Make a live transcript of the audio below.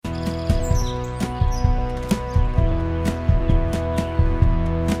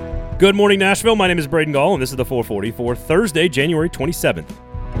Good morning, Nashville. My name is Braden Gall, and this is the 440 for Thursday, January 27th.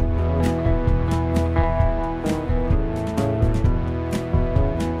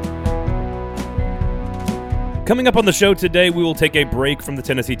 Coming up on the show today, we will take a break from the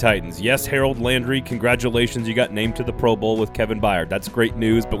Tennessee Titans. Yes, Harold Landry, congratulations. You got named to the Pro Bowl with Kevin Byard. That's great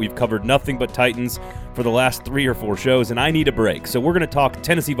news, but we've covered nothing but Titans for the last 3 or 4 shows, and I need a break. So we're going to talk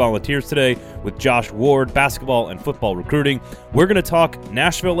Tennessee Volunteers today with Josh Ward, basketball and football recruiting. We're going to talk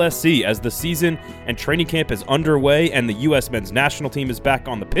Nashville SC as the season and training camp is underway, and the U.S. men's national team is back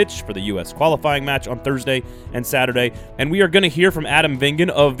on the pitch for the U.S. qualifying match on Thursday and Saturday. And we are going to hear from Adam Vingan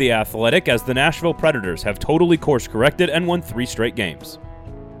of The Athletic as the Nashville Predators have totally course-corrected and won 3 straight games.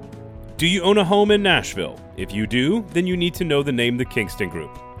 Do you own a home in Nashville? If you do, then you need to know the name the Kingston Group.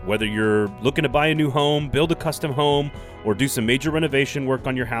 Whether you're looking to buy a new home, build a custom home, or do some major renovation work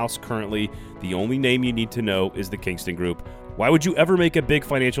on your house currently, the only name you need to know is the Kingston Group. Why would you ever make a big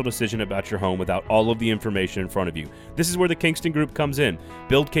financial decision about your home without all of the information in front of you? This is where the Kingston Group comes in.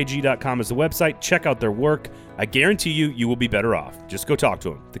 BuildKG.com is the website. Check out their work. I guarantee you will be better off. Just go talk to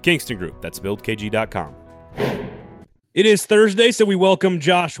them. The Kingston Group. That's BuildKG.com. It is Thursday, so we welcome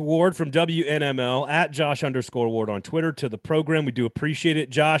Josh Ward from WNML at Josh_Ward on Twitter to the program. We do appreciate it.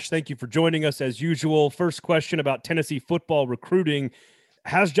 Josh, thank you for joining us as usual. First question about Tennessee football recruiting.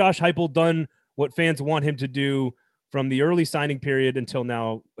 Has Josh Heupel done what fans want him to do from the early signing period until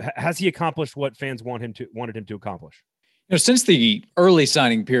now? Has he accomplished what fans wanted him to accomplish? Since the early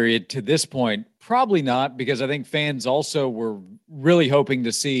signing period to this point, probably not, because I think fans also were really hoping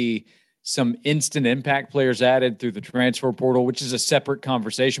to see some instant impact players added through the transfer portal, which is a separate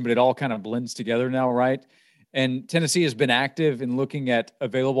conversation, but it all kind of blends together now, right? And Tennessee has been active in looking at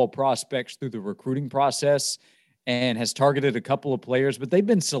available prospects through the recruiting process and has targeted a couple of players, but they've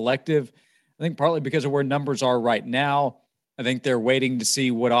been selective, I think partly because of where numbers are right now. I think they're waiting to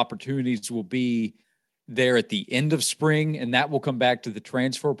see what opportunities will be there at the end of spring, and that will come back to the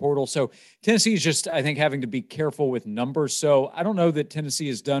transfer portal. So Tennessee is just, I think, having to be careful with numbers. So I don't know that Tennessee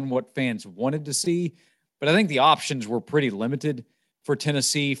has done what fans wanted to see, but I think the options were pretty limited for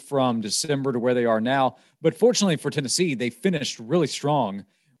Tennessee from December to where they are now. But fortunately for Tennessee, they finished really strong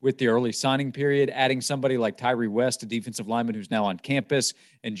with the early signing period, adding somebody like Tyree West, a defensive lineman who's now on campus,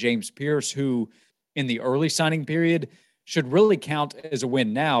 and James Pierce, who in the early signing period should really count as a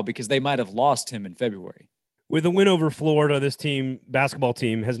win now because they might have lost him in February. With a win over Florida, this basketball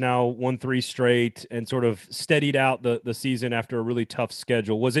team, has now won 3 straight and sort of steadied out the season after a really tough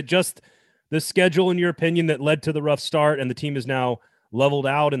schedule. Was it just the schedule, in your opinion, that led to the rough start and the team is now leveled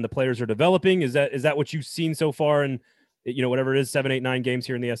out and the players are developing? Is that what you've seen so far in, whatever it is, 7, 8, 9 games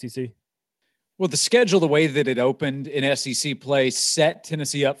here in the SEC? Well, the schedule, the way that it opened in SEC play, set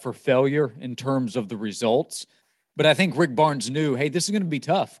Tennessee up for failure in terms of the results. But I think Rick Barnes knew, hey, this is going to be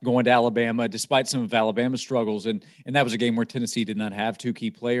tough going to Alabama, despite some of Alabama's struggles. And that was a game where Tennessee did not have 2 key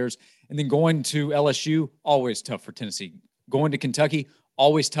players. And then going to LSU, always tough for Tennessee. Going to Kentucky,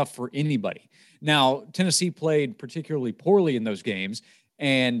 always tough for anybody. Now, Tennessee played particularly poorly in those games,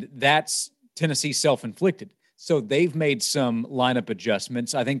 and that's Tennessee self-inflicted. So they've made some lineup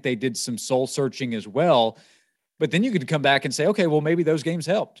adjustments. I think they did some soul searching as well. But then you could come back and say, okay, well, maybe those games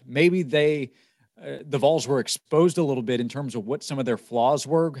helped. Maybe the Vols were exposed a little bit in terms of what some of their flaws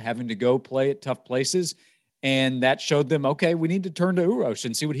were, having to go play at tough places. And that showed them, okay, we need to turn to Uros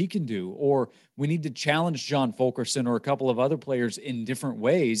and see what he can do. Or we need to challenge John Fulkerson or a couple of other players in different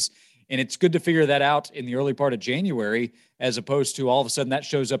ways. And it's good to figure that out in the early part of January, as opposed to all of a sudden that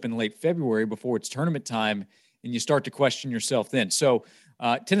shows up in late February before it's tournament time, and you start to question yourself then. So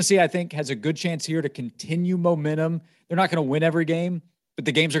Tennessee, I think, has a good chance here to continue momentum. They're not going to win every game, but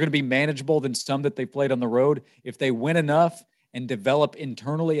the games are going to be manageable than some that they've played on the road. If they win enough and develop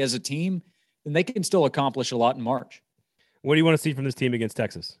internally as a team, then they can still accomplish a lot in March. What do you want to see from this team against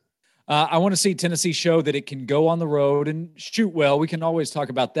Texas? I want to see Tennessee show that it can go on the road and shoot well. We can always talk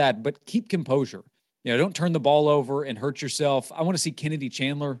about that, but keep composure. Don't turn the ball over and hurt yourself. I want to see Kennedy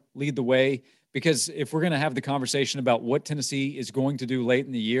Chandler lead the way, because if we're going to have the conversation about what Tennessee is going to do late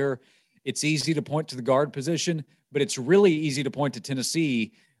in the year, it's easy to point to the guard position, but it's really easy to point to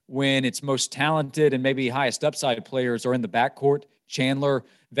Tennessee when its most talented and maybe highest upside players are in the backcourt. Chandler,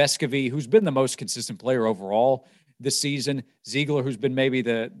 Vescovi, who's been the most consistent player overall this season. Ziegler, who's been maybe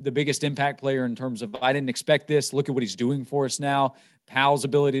the biggest impact player in terms of, I didn't expect this. Look at what he's doing for us now. Powell's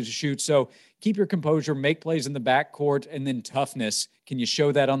ability to shoot. So keep your composure, make plays in the backcourt, and then toughness. Can you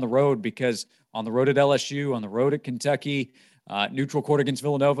show that on the road? Because on the road at LSU, on the road at Kentucky, neutral court against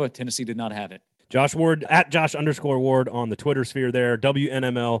Villanova, Tennessee did not have it. Josh Ward, at Josh_Ward on the Twitter sphere there,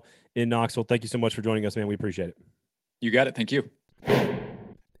 WNML in Knoxville. Thank you so much for joining us, man. We appreciate it. You got it. Thank you.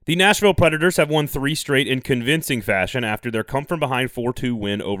 The Nashville Predators have won 3 straight in convincing fashion after their come-from-behind 4-2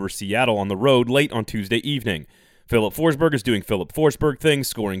 win over Seattle on the road late on Tuesday evening. Philip Forsberg is doing Philip Forsberg things,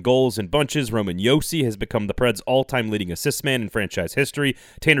 scoring goals in bunches. Roman Josi has become the Preds' all-time leading assist man in franchise history.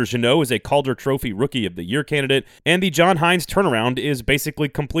 Tanner Jeannot is a Calder Trophy Rookie of the Year candidate. And the John Hines turnaround is basically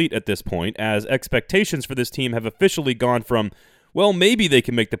complete at this point, as expectations for this team have officially gone from, well, maybe they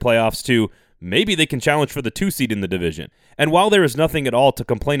can make the playoffs to maybe they can challenge for the 2 seed in the division. And while there is nothing at all to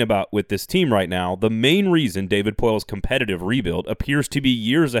complain about with this team right now, the main reason David Poile's competitive rebuild appears to be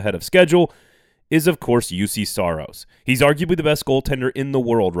years ahead of schedule is, of course, Juuse Saros. He's arguably the best goaltender in the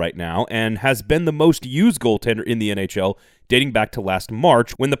world right now and has been the most used goaltender in the NHL dating back to last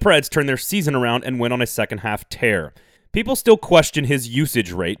March when the Preds turned their season around and went on a second-half tear. People still question his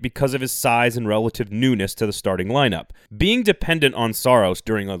usage rate because of his size and relative newness to the starting lineup. Being dependent on Saros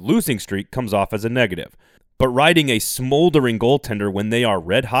during a losing streak comes off as a negative. But riding a smoldering goaltender when they are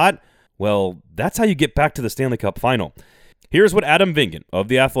red hot, well, that's how you get back to the Stanley Cup final. Here's what Adam Vingan of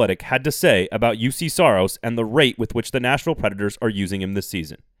The Athletic had to say about Juuse Saros and the rate with which the Nashville Predators are using him this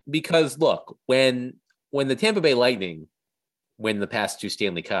season. Because look, when the Tampa Bay Lightning win the past 2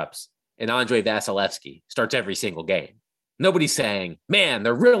 Stanley Cups and Andrei Vasilevsky starts every single game, nobody's saying, man,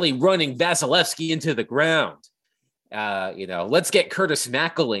 they're really running Vasilevsky into the ground. Let's get Curtis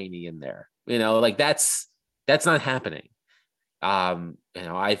McElhinney in there. That's not happening.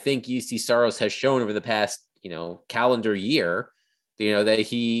 I think Juuse Saros has shown over the past, calendar year, that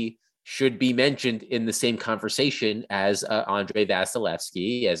he should be mentioned in the same conversation as Andrei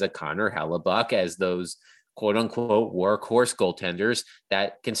Vasilevsky, as a Connor Hellebuck, as those quote unquote workhorse goaltenders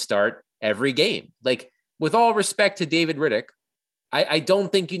that can start every game. With all respect to David Riddick, I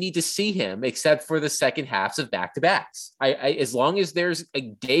don't think you need to see him except for the second halves of back-to-backs. As long as there's a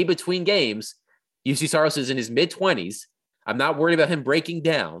day between games, Juuse Saros is in his mid-20s. I'm not worried about him breaking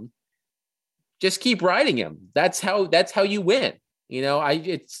down. Just keep riding him. That's how you win. That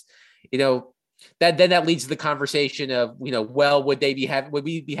leads to the conversation of, well, would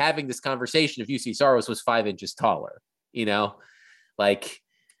we be having this conversation if Juuse Saros was 5 inches taller? Who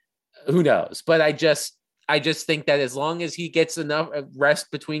knows? But I just think that as long as he gets enough rest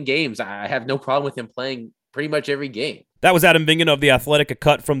between games, I have no problem with him playing pretty much every game. That was Adam Vingan of The Athletic, a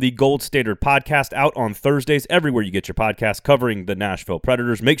cut from the Gold Standard podcast, out on Thursdays everywhere you get your podcast covering the Nashville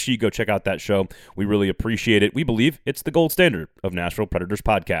Predators. Make sure you go check out that show. We really appreciate it. We believe it's the gold standard of Nashville Predators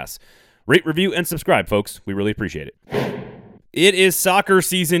podcasts. Rate, review, and subscribe, folks. We really appreciate it. It is soccer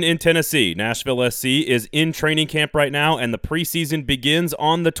season in Tennessee. Nashville SC is in training camp right now, and the preseason begins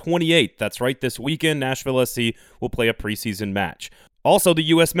on the 28th. That's right, this weekend, Nashville SC will play a preseason match. Also, the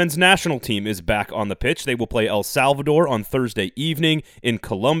U.S. men's national team is back on the pitch. They will play El Salvador on Thursday evening in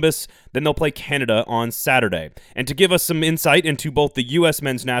Columbus. Then they'll play Canada on Saturday. And to give us some insight into both the U.S.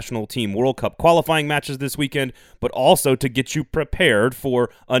 men's national team World Cup qualifying matches this weekend, but also to get you prepared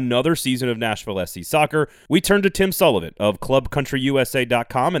for another season of Nashville SC soccer, we turn to Tim Sullivan of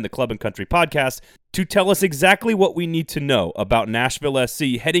ClubCountryUSA.com and the Club and Country podcast to tell us exactly what we need to know about Nashville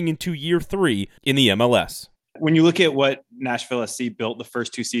SC heading into year 3 in the MLS. When you look at what Nashville SC built the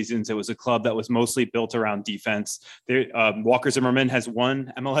first 2 seasons, it was a club that was mostly built around defense. Walker Zimmerman has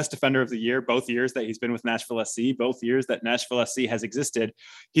won MLS Defender of the Year both years that he's been with Nashville SC, both years that Nashville SC has existed.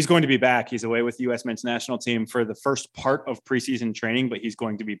 He's going to be back. He's away with the U.S. men's national team for the first part of preseason training, but he's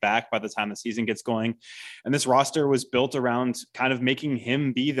going to be back by the time the season gets going. And this roster was built around kind of making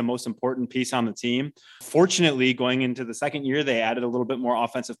him be the most important piece on the team. Fortunately, going into the second year, they added a little bit more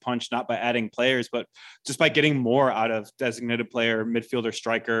offensive punch, not by adding players, but just by getting more out of designated player, midfielder,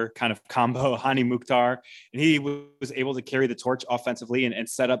 striker kind of combo, Hani Mukhtar. And he was able to carry the torch offensively and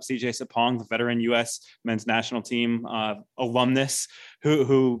set up CJ Sapong, the veteran U.S. men's national team alumnus,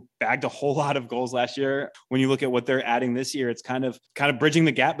 who bagged a whole lot of goals last year. When you look at what they're adding this year, it's kind of bridging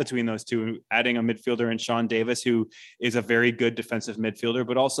the gap between those two, adding a midfielder in Sean Davis, who is a very good defensive midfielder,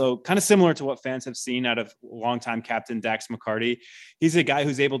 but also kind of similar to what fans have seen out of longtime captain Dax McCarty. He's a guy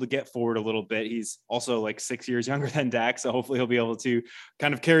who's able to get forward a little bit. He's also 6 years younger than Dax, so hopefully he'll be able to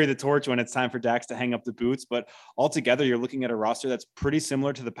kind of carry the torch when it's time for Dax to hang up the boots. But altogether, you're looking at a roster that's pretty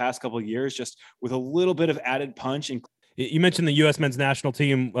similar to the past couple of years, just with a little bit of added punch. You mentioned the U.S. men's national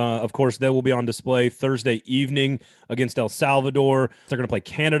team. Of course, they will be on display Thursday evening against El Salvador. They're going to play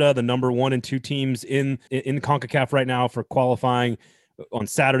Canada, the number 1 and 2 teams in CONCACAF right now for qualifying on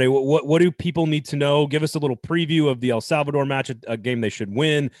Saturday. What do people need to know? Give us a little preview of the El Salvador match, a game they should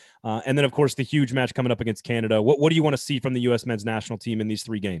win. And then, of course, the huge match coming up against Canada. What do you want to see from the U.S. men's national team in these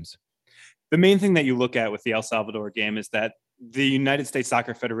 3 games? The main thing that you look at with the El Salvador game is that the United States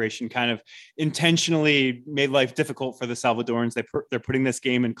Soccer Federation kind of intentionally made life difficult for the Salvadorans. They're putting this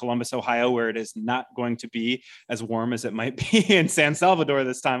game in Columbus, Ohio, where it is not going to be as warm as it might be in San Salvador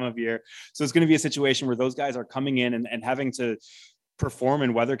this time of year. So it's going to be a situation where those guys are coming in and having to perform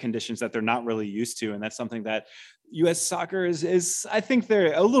in weather conditions that they're not really used to. And that's something that U.S. soccer is I think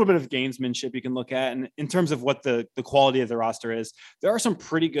they're a little bit of gamesmanship you can look at. And in terms of what the quality of the roster is, there are some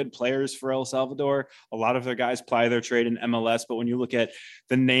pretty good players for El Salvador. A lot of their guys ply their trade in MLS, but when you look at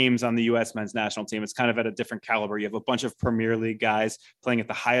the names on the U.S. men's national team, it's kind of at a different caliber. You have a bunch of Premier League guys playing at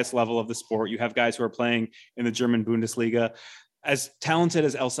the highest level of the sport. You have guys who are playing in the German Bundesliga. As talented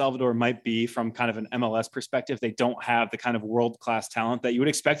as El Salvador might be from kind of an MLS perspective, they don't have the kind of world-class talent that you would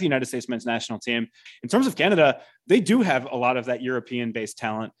expect the United States men's national team. In terms of Canada, they do have a lot of that European-based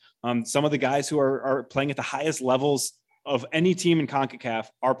talent. Some of the guys who are playing at the highest levels of any team in CONCACAF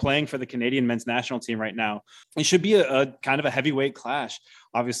are playing for the Canadian men's national team right now. It should be a kind of a heavyweight clash.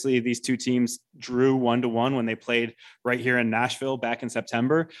 Obviously, these two teams drew 1-1 when they played right here in Nashville back in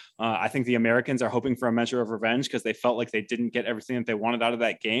September. I think the Americans are hoping for a measure of revenge because they felt like they didn't get everything that they wanted out of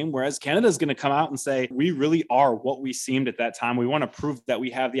that game. Whereas Canada is going to come out and say, we really are what we seemed at that time. We want to prove that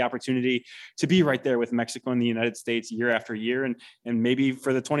we have the opportunity to be right there with Mexico and the United States year after year. And maybe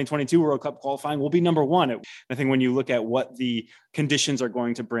for the 2022 World Cup qualifying, we'll be number one. I think when you look at what the conditions are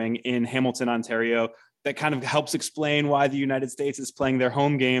going to bring in Hamilton, Ontario, that kind of helps explain why the United States is playing their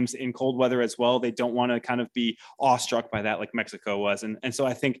home games in cold weather as well. They don't want to kind of be awestruck by that like Mexico was. And so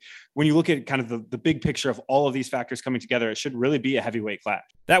I think when you look at kind of the big picture of all of these factors coming together, it should really be a heavyweight clash.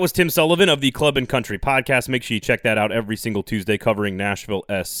 That was Tim Sullivan of the Club and Country podcast. Make sure you check that out every single Tuesday covering Nashville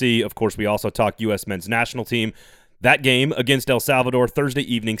SC. Of course, we also talk U.S. men's national team. That game against El Salvador Thursday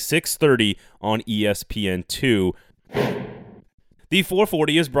evening, 6:30 on ESPN2. The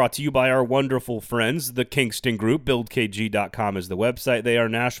 440 is brought to you by our wonderful friends, the Kingston Group. BuildKG.com is the website. They are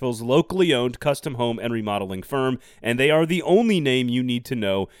Nashville's locally owned custom home and remodeling firm, and they are the only name you need to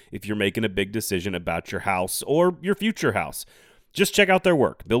know if you're making a big decision about your house or your future house. Just check out their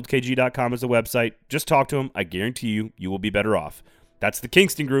work. BuildKG.com is the website. Just talk to them. I guarantee you will be better off. That's the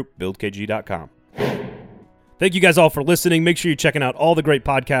Kingston Group, BuildKG.com. Thank you guys all for listening. Make sure you're checking out all the great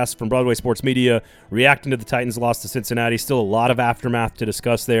podcasts from Broadway Sports Media, reacting to the Titans' loss to Cincinnati. Still a lot of aftermath to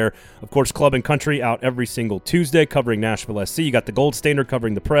discuss there. Of course, Club and Country out every single Tuesday covering Nashville SC. You got the Gold Standard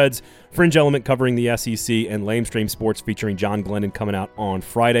covering the Preds, Fringe Element covering the SEC, and Lamestream Sports featuring John Glennon coming out on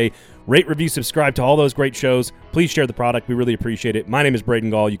Friday. Rate, review, subscribe to all those great shows. Please share the product. We really appreciate it. My name is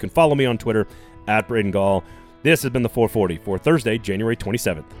Braden Gall. You can follow me on Twitter at Braden Gall. This has been the 440 for Thursday, January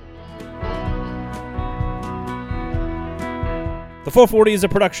 27th. The 440 is a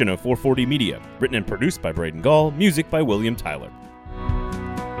production of 440 Media, written and produced by Braden Gall, music by William Tyler.